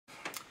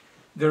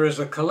There is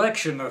a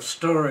collection of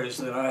stories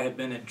that I have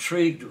been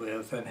intrigued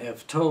with and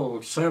have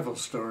told several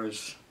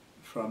stories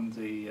from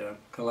the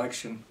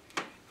collection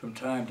from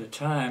time to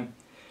time.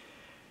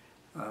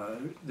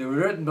 They were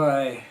written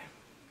by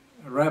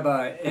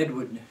Rabbi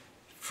Edward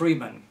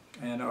Friedman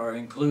and are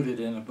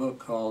included in a book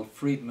called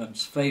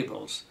Friedman's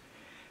Fables.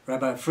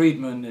 Rabbi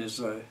Friedman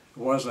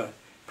was a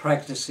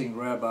practicing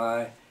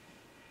rabbi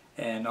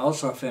and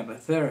also a family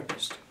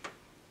therapist.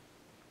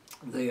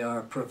 They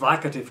are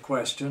provocative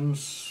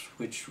questions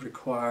which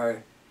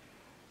require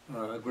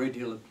a great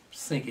deal of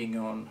thinking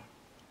on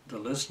the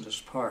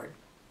listener's part.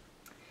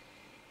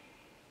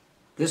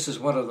 This is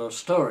one of those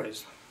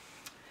stories.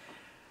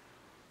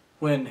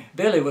 When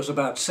Billy was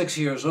about 6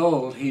 years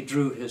old, he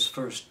drew his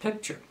first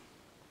picture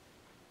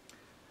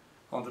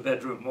on the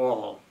bedroom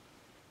wall.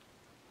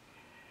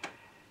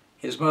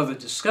 His mother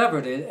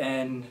discovered it,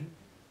 and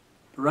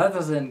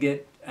rather than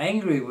get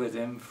angry with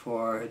him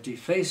for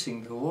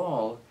defacing the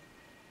wall,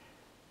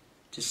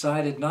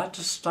 decided not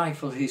to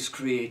stifle his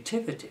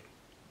creativity.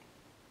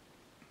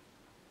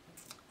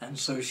 And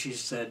so she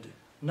said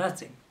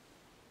nothing.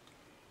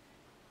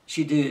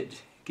 She did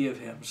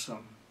give him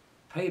some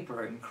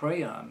paper and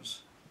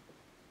crayons,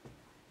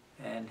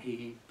 and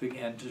he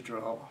began to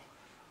draw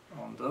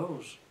on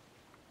those.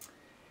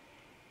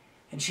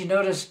 And she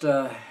noticed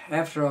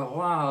after a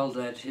while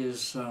that he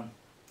was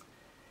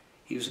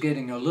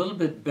getting a little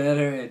bit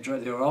better at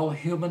drawing. They were all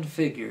human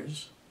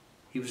figures.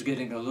 He was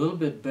getting a little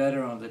bit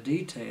better on the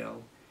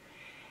detail.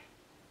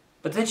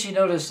 But then she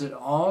noticed that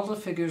all the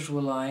figures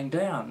were lying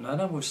down. None of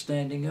them were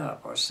standing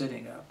up or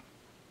sitting up.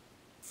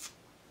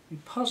 He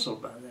was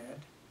puzzled by that.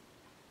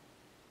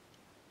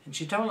 And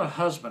she told her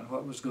husband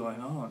what was going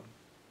on.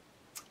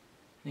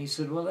 And he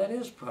said, "Well, that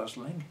is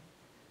puzzling,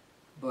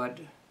 but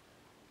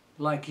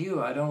like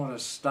you, I don't want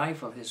to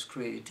stifle his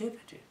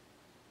creativity."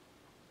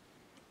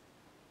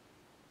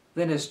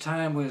 Then as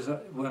time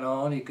went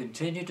on, he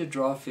continued to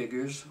draw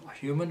figures,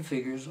 human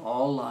figures,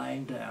 all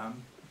lying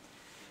down.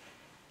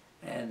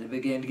 And they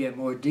began to get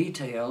more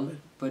detailed.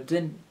 But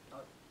then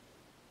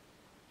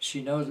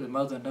the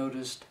mother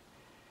noticed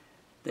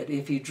that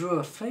if he drew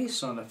a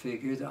face on a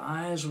figure, the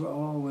eyes were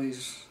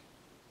always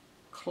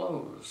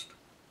closed.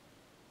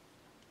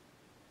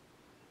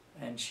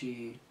 And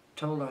she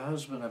told her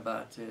husband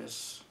about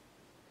this.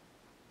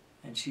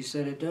 And she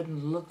said, "It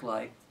doesn't look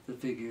like the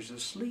figures are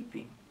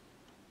sleeping.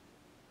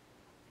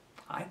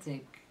 I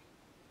think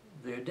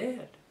they're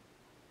dead."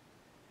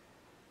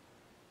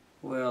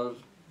 Well,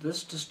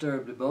 this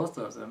disturbed both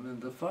of them,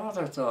 and the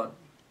father thought,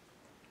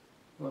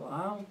 "Well,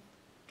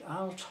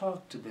 I'll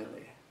talk to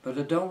Billy, but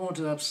I don't want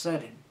to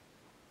upset him."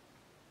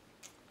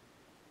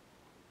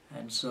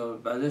 And so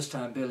by this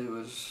time Billy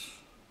was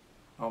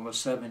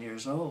almost 7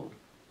 years old.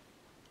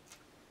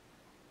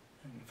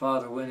 And the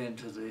father went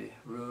into the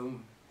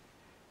room,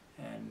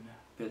 and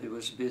Billy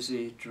was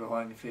busy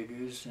drawing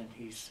figures, and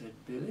he said,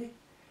 "Billy,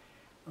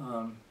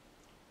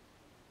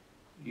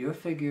 your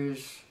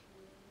figures,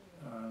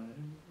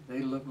 they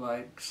look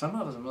like, some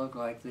of them look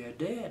like they're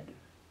dead."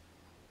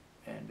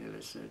 And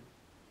Billy said,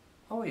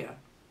 "Oh yeah."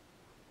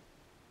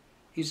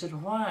 He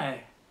said,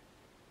 "Why?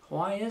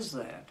 Why is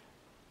that?"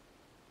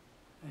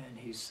 And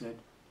he said,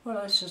 "Well,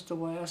 that's just the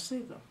way I see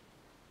them."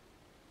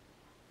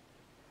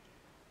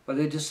 But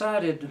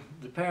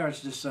the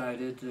parents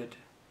decided that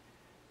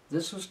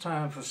this was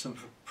time for some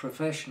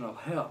professional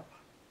help.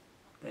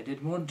 They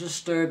didn't want to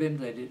disturb him,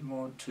 they didn't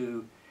want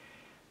to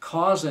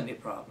cause any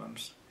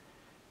problems.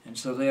 And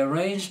so they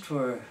arranged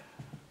for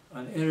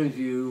an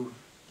interview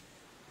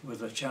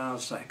with a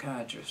child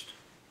psychiatrist.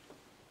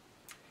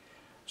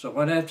 So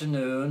one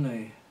afternoon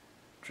they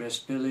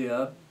dressed Billy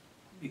up,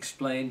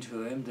 explained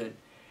to him that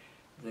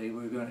they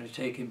were going to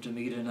take him to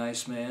meet a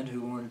nice man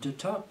who wanted to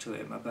talk to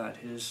him about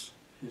his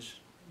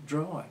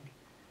drawing.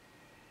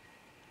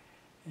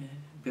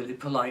 And Billy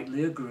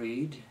politely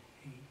agreed.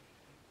 He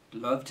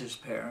loved his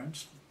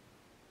parents.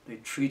 They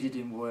treated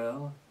him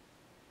well.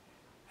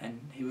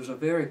 And he was a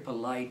very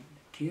polite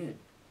kid.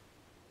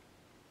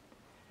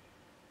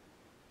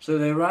 So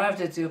they arrived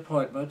at the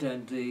appointment,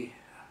 and the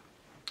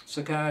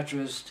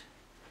psychiatrist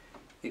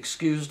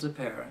excused the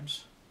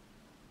parents,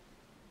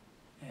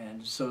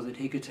 and so that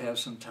he could have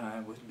some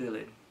time with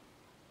Billy.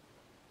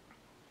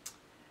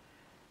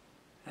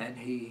 And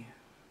he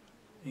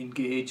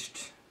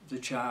engaged the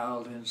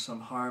child in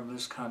some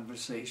harmless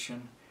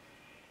conversation,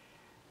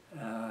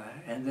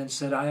 and then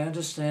said, "I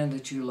understand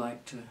that you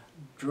like to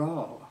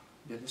draw."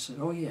 Billy said,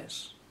 "Oh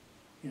yes,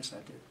 yes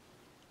I do."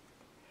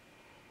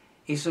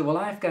 He said, "Well,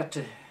 I've got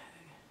to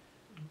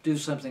do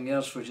something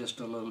else for just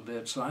a little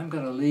bit, so I'm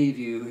going to leave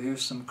you.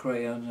 Here's some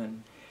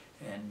crayon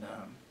and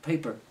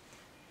paper,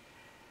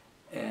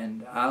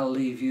 and I'll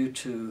leave you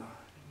to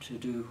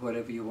do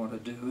whatever you want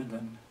to do,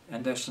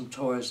 and there's some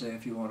toys there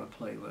if you want to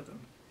play with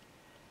them.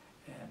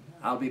 And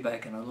I'll be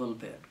back in a little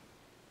bit."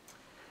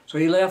 So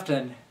he left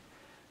and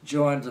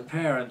joined the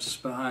parents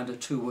behind a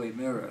two-way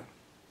mirror,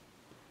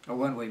 a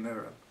one-way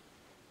mirror.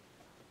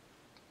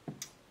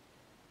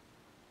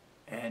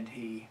 And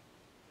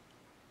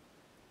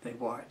they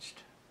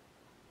watched.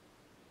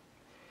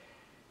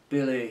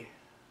 Billy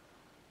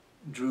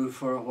drew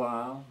for a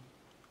while.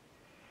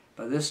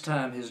 By this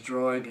time his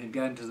drawing had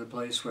gotten to the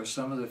place where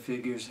some of the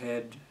figures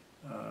had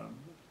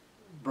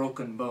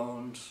broken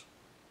bones.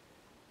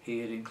 He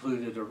had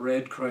included a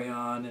red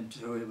crayon, and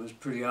so it was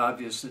pretty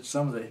obvious that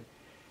some of the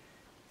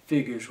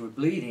figures were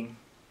bleeding.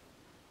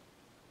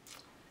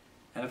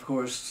 And of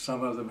course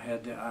some of them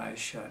had their eyes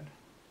shut.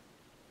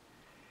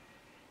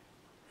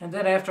 And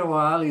then after a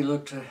while he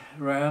looked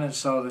around and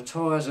saw the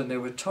toys, and there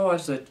were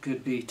toys that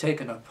could be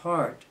taken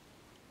apart.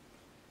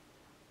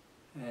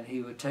 And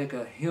he would take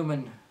a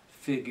human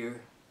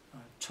figure, a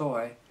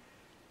toy,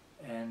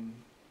 and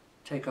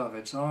take off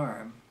its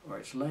arm or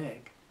its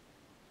leg.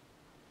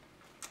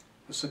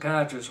 The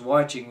psychiatrist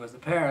watching with the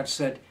parents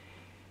said,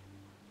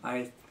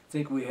 "I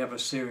think we have a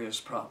serious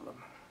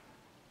problem.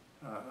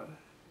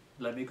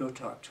 Let me go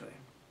talk to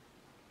him."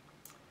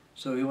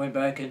 So he went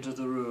back into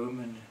the room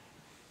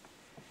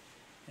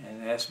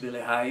and asked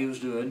Billy how he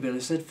was doing.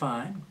 Billy said,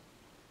 "Fine.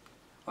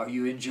 Are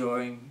you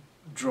enjoying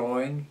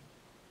drawing?"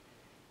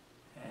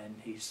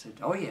 And he said,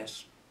 "Oh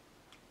yes."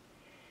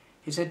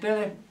 He said,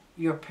 "Billy,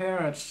 your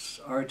parents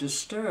are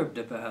disturbed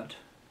about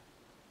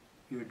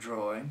your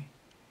drawing.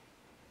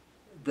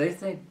 They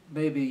think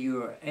maybe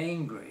you're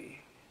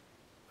angry.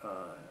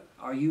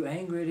 Are you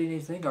angry at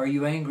anything? Are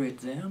you angry at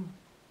them?"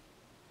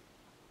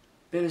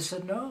 Billy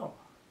said, "No,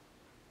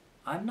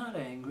 I'm not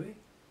angry.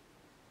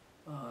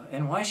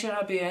 And why should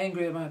I be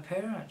angry at my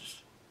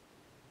parents?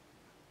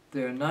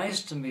 They're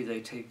nice to me,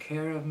 they take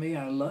care of me,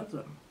 I love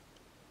them.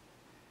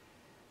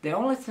 The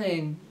only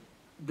thing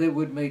that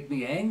would make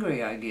me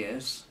angry, I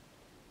guess,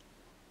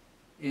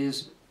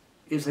 is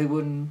they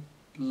wouldn't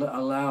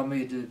allow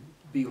me to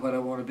be what I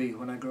want to be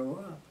when I grow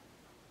up."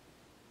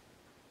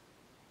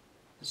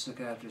 The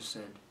psychiatrist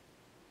said,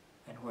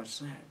 "And what's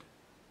that?"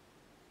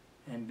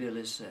 And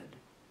Billy said,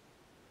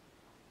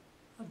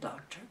 "A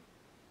doctor."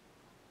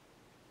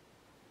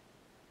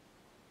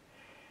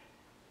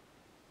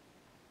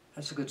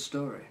 That's a good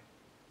story.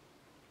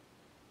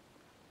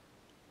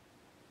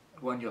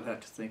 One you'll have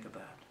to think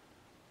about.